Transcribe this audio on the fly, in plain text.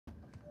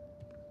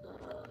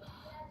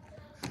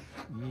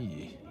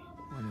Yee.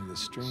 One of the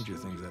stranger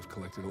things I've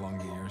collected along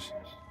the years.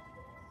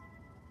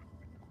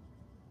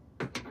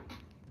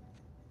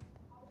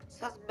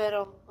 Sounds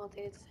metal. I don't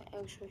think it's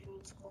actual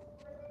human skull.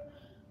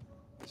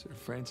 Sir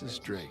Francis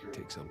Drake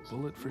takes a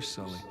bullet for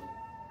Sully.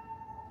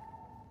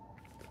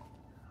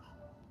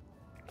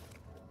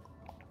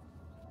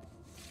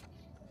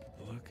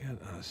 Look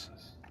at us.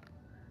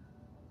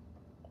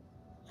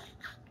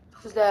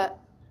 Who's that?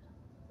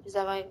 Is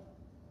that my...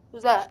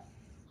 Who's that?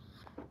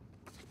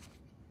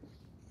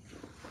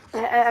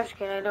 I'm just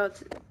kidding. I know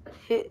it's...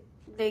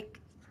 Nate.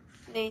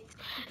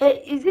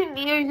 Hey, is it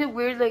me or is it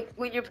weird, like,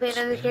 when you're playing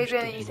as a character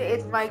and you say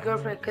it's my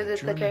girlfriend because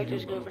it's the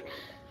character's girlfriend?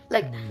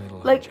 Like,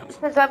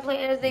 since I'm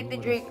playing as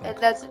Nathan Drake and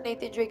that's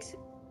Nathan Drake's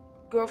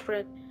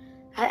girlfriend,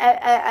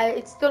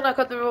 it's still not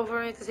comfortable for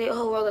me to say,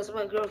 oh, well, that's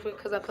my girlfriend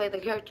because I'm playing the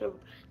character.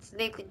 It's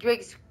Nathan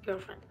Drake's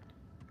girlfriend.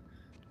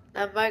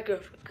 Not my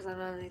girlfriend because I'm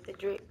not Nathan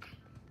Drake.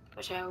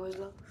 Which I always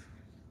love.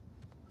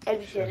 I'd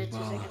be dead in 2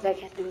 seconds. I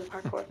can't do the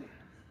parkour.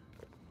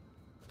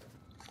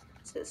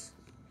 What's this?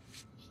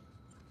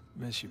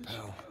 Miss you,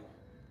 pal.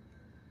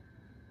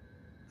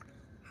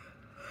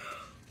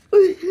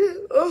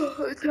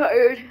 Oh, I'm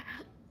tired.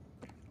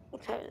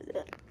 What time is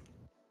it?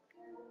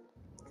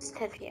 It's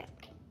 10 p.m.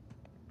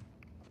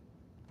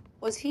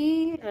 Was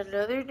he in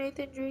another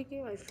Nathan Drake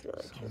game? I feel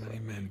like so many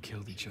men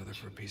killed each other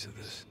for a piece of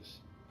this.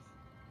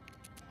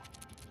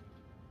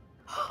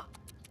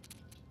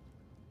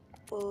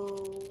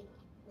 Oh,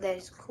 that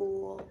is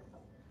cool.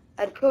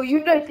 I'd kill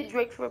you, Nathan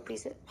Drake, for a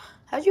piece of...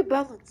 How'd you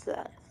balance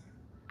that?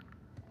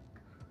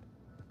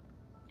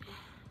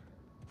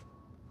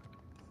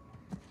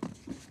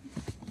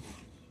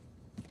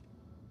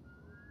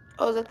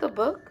 Oh, is that the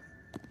book?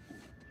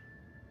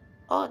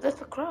 Oh, that's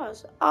the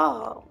cross.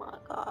 Oh my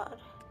god.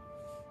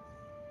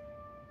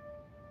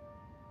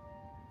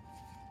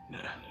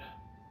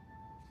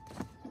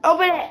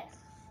 Open it!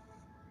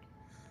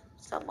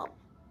 Someone.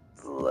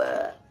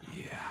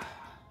 Yeah.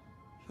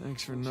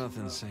 Thanks for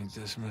nothing, St.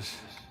 Dismas.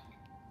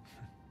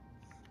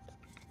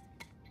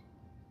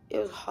 It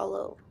was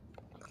hollow.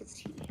 I could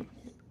see.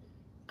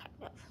 Kind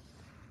of.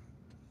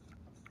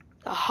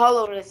 The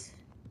hollowness.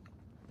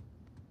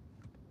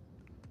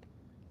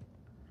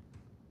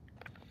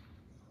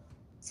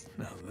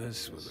 Now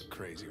this was a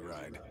crazy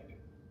ride.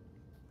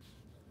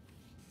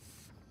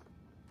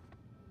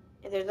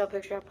 And there's no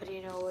picture, I'm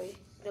putting it away.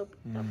 Nope,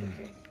 no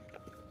picture.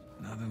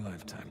 Another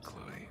lifetime,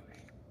 Chloe.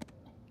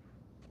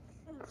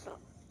 So.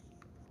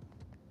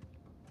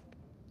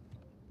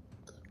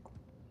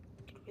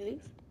 Can we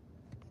leave?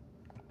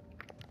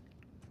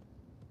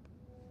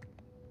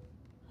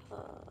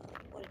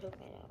 What is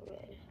opening out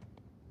red?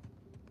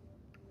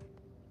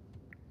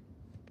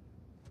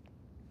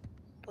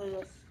 What is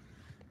this?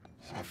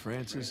 Sir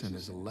Francis and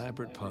his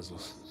elaborate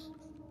puzzles.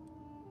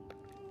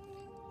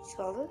 You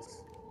saw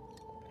this?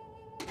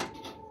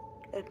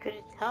 I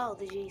couldn't tell.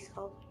 Did you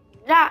saw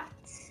that?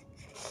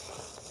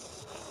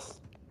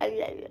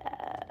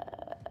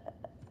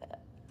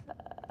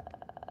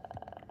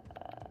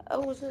 Oh,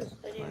 what's this?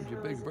 I didn't Found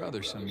your big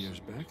brother some years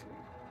back.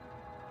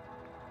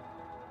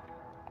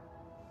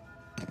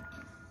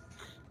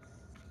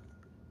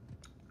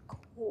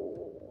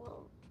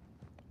 Cool.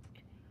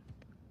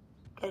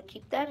 Gotta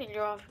keep that in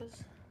your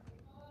office.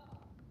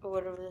 Or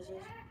whatever this is.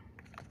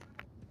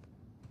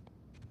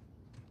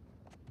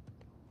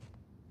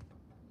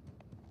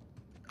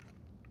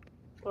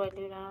 What do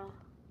I do now?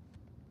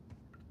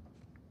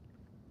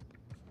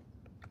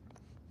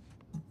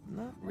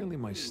 Not really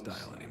my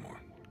style anymore.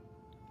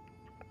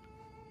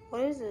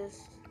 What is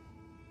this?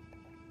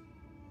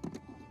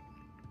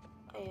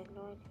 I have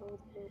no idea what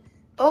it is.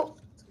 Oh,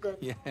 it's good.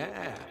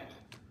 Yeah.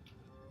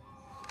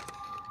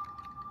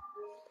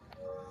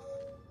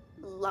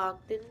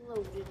 Locked and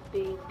loaded,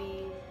 baby.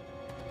 Here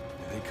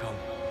they come.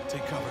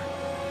 Take cover.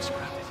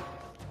 Surrounded.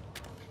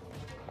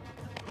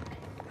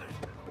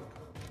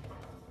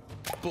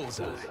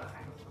 Bullseye.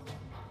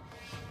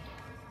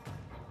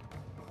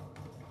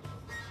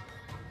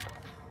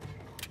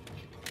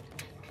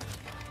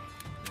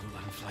 No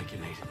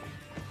unflagelate.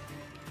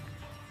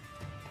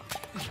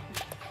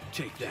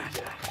 Take that.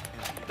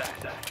 And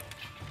that.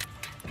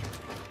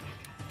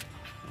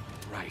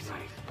 Right.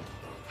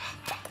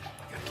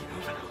 Gotta keep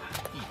moving.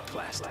 Eat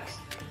plastic.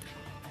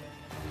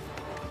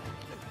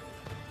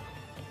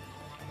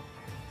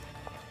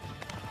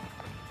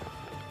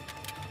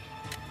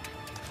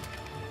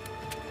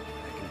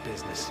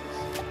 Business.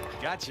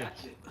 Gotcha.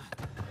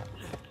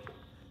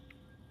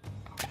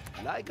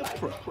 Like a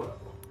pro.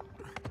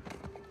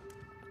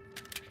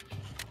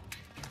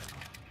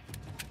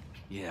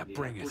 Yeah,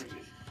 bring it.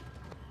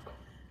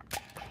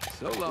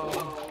 So long.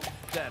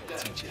 That'll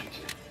teach you.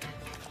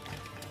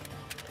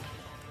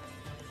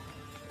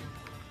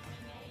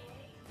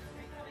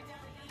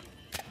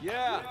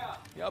 Yeah,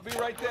 I'll be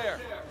right there.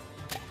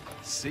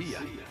 See ya.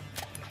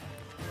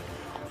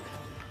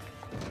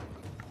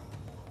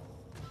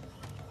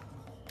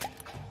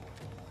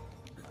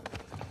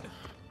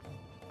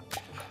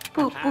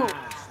 Boo, boo.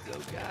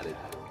 Still got it.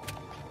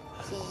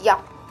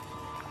 Yeah.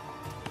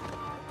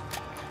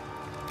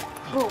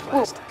 Boo,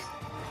 boo.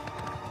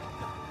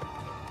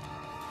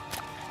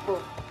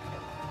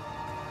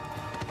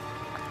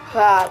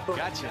 Ah, boom.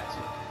 Gotcha.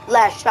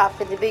 Last shot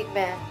for the big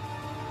man.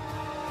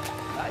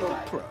 Like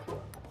a pro.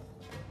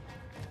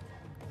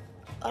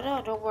 Oh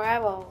no, no more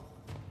ammo.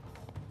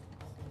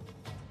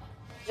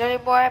 Is there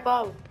any more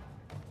ammo?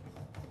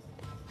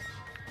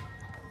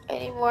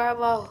 Any more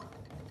ammo?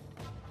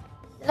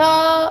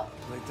 No!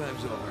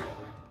 Playtime's over.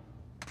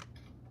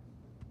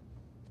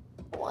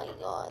 Oh my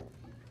god.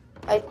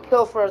 I'd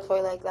kill for a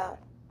toy like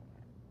that.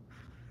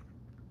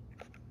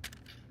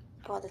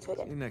 I want the toy See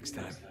you again. next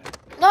time.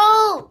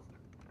 No!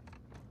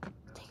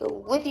 Take it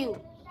with you.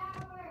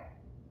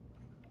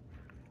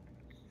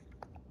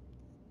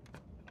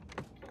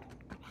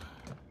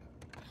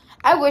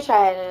 I wish I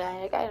had an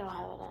attic. I don't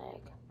have an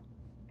attic.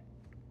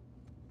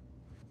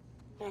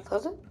 Can I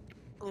close it?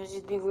 Or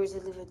just be weird to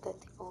live at that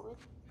thing moment?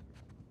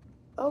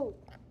 Oh.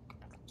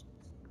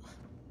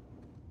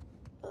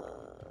 Uh,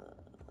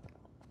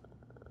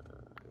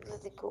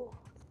 nothing cool.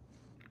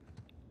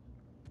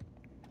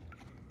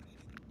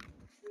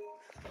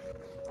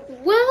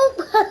 Well,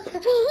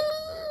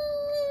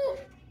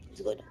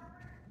 it's good.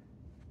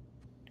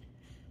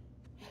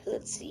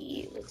 Let's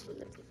see. Let's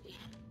see.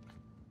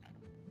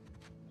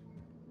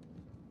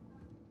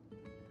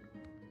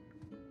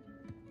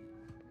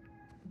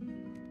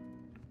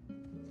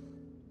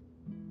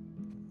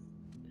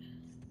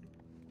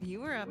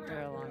 You were up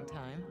there a long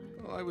time.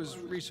 Well, I was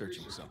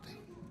researching something.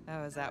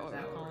 Oh, is that what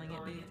we're calling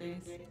it these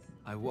days?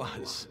 I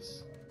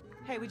was.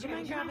 Hey, would you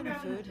mind grabbing the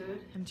food?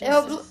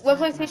 I'm What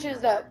PlayStation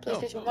is that?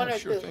 PlayStation 1 or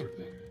sure 2? thing.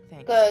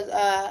 Thanks. Because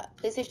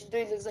PlayStation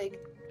 3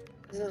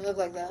 doesn't look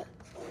like that.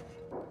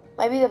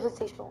 Might be the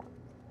PlayStation 1.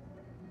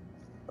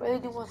 I really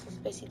do want some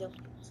spicy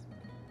dumplings.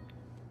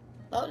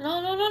 Oh, no,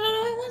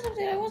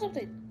 I want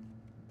something.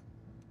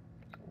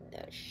 No,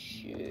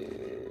 sure.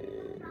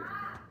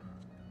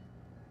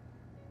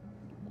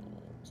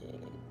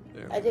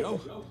 There I we did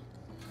go.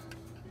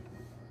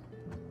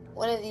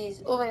 one of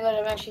these. Oh my god,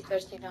 I'm actually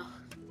thirsty now.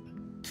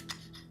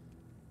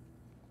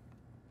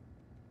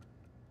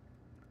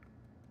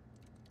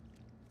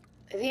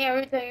 I think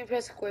every time you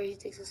press square, he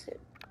takes a sip.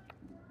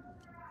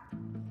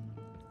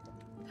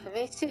 How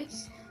many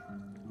sips?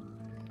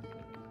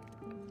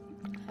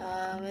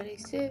 How many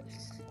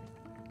sips?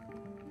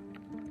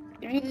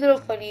 It'd be a little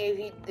funny if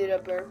he did a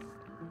burp.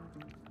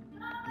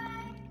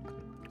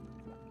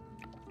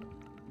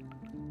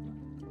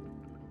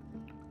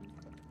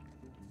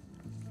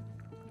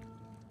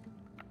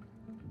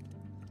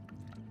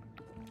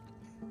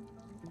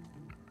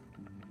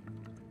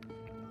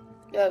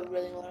 I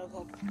really want a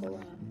Coca-Cola.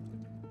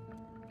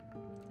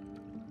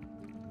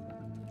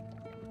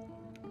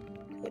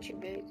 What you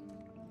big?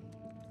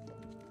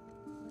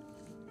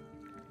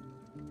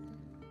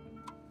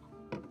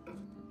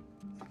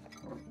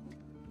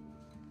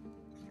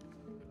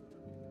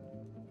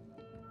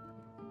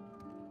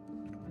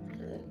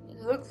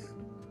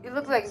 It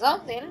looks like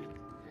something.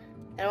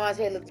 I don't want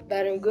to say it looks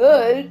bad or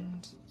good,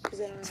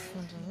 because I don't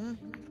know.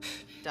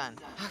 Done.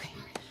 Okay.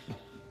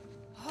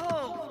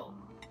 Oh.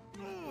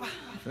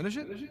 Finish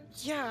it?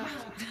 Yeah.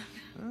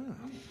 Ah,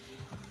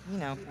 You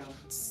know,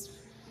 it's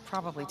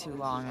probably too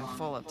long and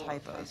full of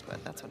typos,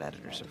 but that's what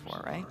editors are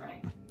for, right?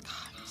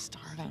 God, I'm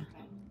starving.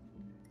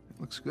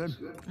 it looks good.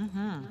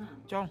 Mm-hmm.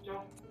 Joe,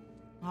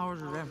 how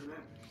was your day?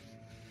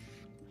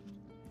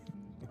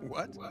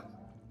 What?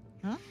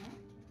 Hmm?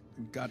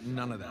 Got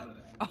none of that.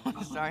 Oh,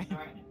 I'm sorry.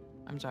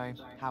 I'm sorry.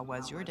 How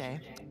was your day?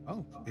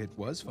 Oh, it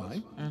was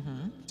fine.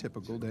 Mm-hmm.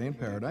 Typical day in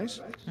paradise.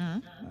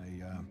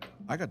 Mm-hmm.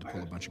 I got to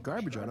pull a bunch of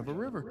garbage out of a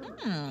river.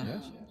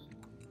 Yes.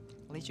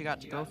 At least you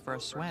got to go for a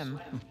swim.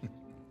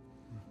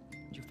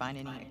 Did you find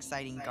any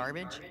exciting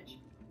garbage?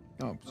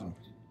 Oh, some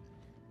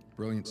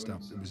brilliant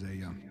stuff. It was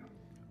a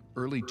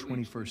early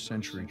 21st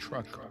century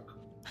truck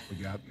we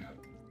got.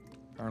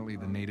 Apparently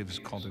the natives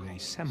called it a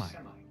semi.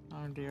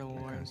 Oh, dear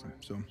Lord.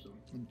 So,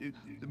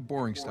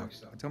 boring stuff.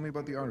 Tell me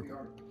about the article.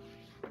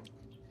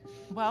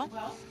 Well,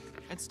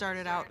 it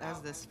started out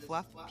as this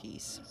fluff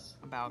piece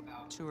about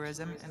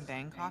tourism in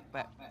Bangkok,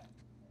 but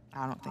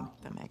I don't think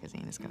the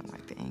magazine is going to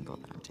like the angle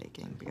that I'm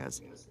taking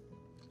because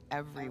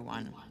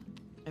everyone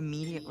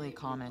immediately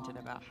commented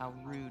about how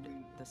rude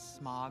the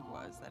smog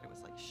was, that it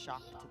was like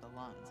shock to the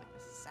lungs, like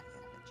the second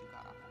that you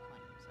got off the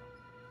plane. So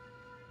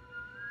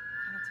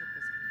kind of took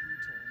this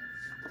U-turn in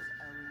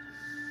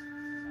this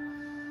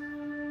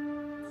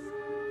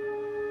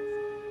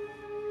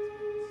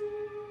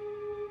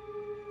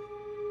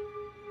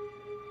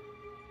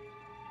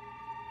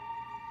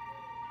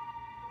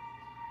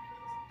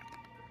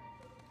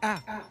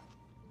Ah!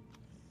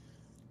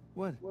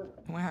 What?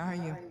 Where are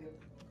you?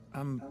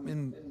 I'm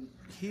in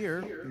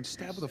here and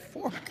stabbed with a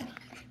fork.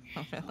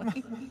 Oh,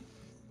 really?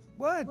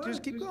 What?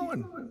 Just keep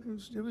going.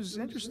 It was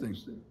interesting.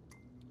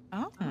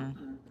 Oh,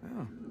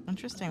 Oh.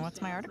 interesting.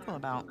 What's my article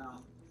about?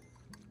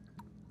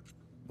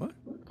 What?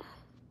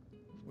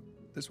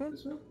 This one?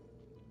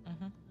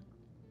 Mm-hmm.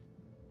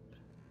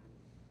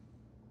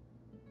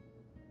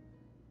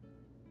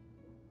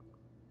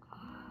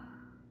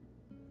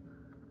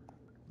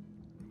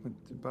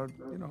 It's about,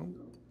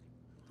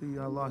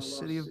 the lost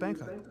city of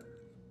Bangkok.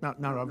 Not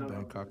of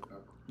Bangkok.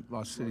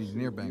 Lost city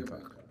near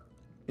Bangkok.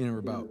 in or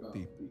about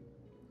the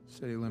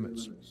city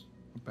limits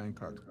of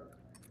Bangkok.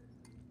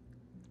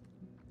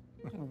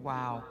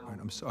 Wow. All right,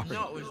 I'm sorry.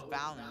 No, it was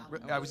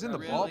valiant. It I was in the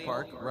really-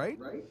 ballpark, right?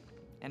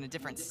 In a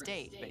different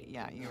state, but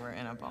yeah, you were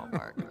in a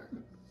ballpark.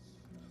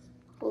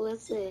 Well,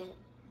 let's see.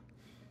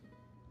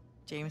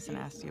 Jameson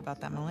asked you about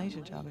that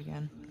Malaysia job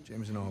again.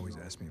 Jameson always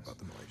asks me about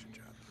the Malaysia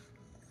job.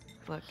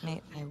 Look,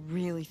 Nate, I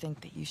really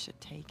think that you should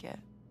take it.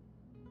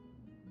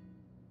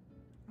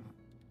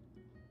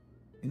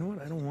 You know what?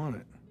 I don't want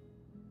it.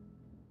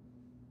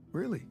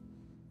 Really.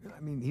 I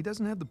mean, he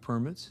doesn't have the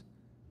permits.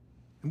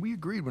 And we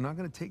agreed we're not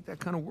going to take that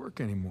kind of work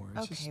anymore.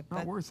 It's Okay, just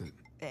not worth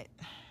it.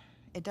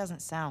 It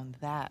doesn't sound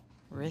that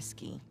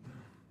risky.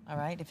 All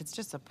right? If it's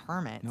just a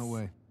permit. No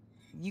way.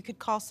 You could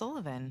call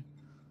Sullivan.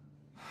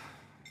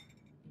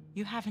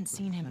 You haven't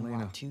seen him in,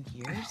 Elena, what, 2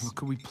 years? Look,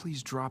 could we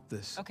please drop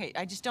this? Okay,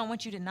 I just don't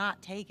want you to not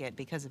take it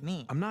because of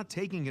me. I'm not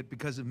taking it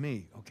because of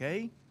me,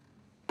 okay?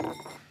 I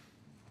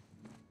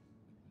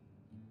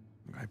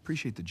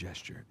appreciate the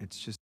gesture. It's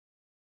just...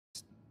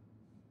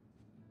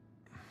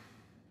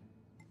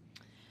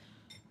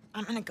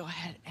 I'm gonna go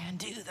ahead and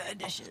do the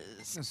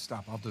dishes. No,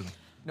 stop, I'll do them.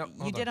 No,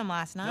 You hold did on. them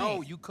last night.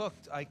 No, you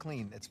cooked. I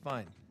cleaned. It's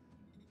fine.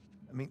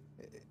 I mean,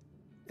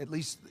 at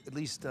least, let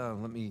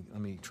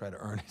me try to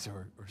earn it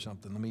or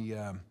something. Let me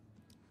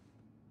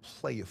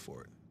play you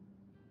for it.